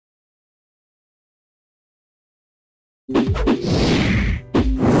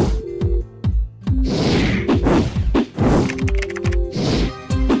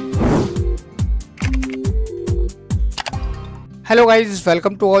Hello guys,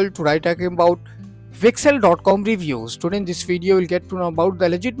 welcome to all. Today talking about Vicsell.com reviews. Today in this video you'll get to know about the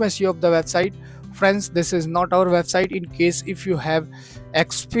legitimacy of the website. Friends, this is not our website. In case if you have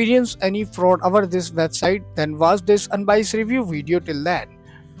experienced any fraud over this website, then watch this unbiased review video till then.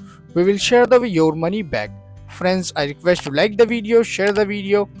 We will share your money back. Friends, I request you like the video, share the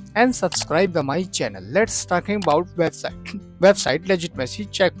video and subscribe to my channel. Let's talking about website legitimacy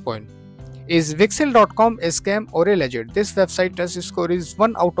checkpoint. Is Vicsell.com a scam or a legit? This website test score is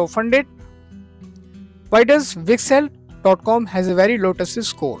 1 out of 100. Why does Vicsell.com has a very low test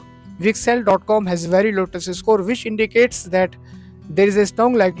score? Vicsell.com has a very low test score, which indicates that there is a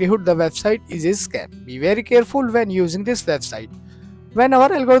strong likelihood the website is a scam. Be very careful when using this website. When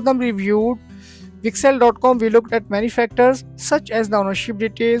our algorithm reviewed Vicsell.com, we looked at many factors such as the ownership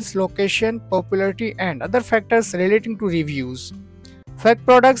details, location, popularity, and other factors relating to reviews, fake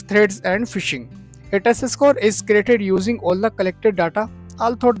products, threats, and phishing. A test score is created using all the collected data.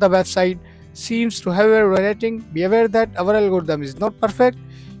 Although the website seems to have a rating, be aware that our algorithm is not perfect.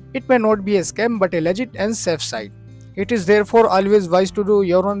 It may not be a scam but a legit and safe site. It is therefore always wise to do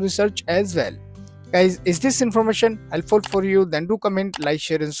your own research as well. Guys, is this information helpful for you? Then do comment, like,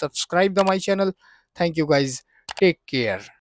 share and subscribe to my channel. Thank you guys. Take care.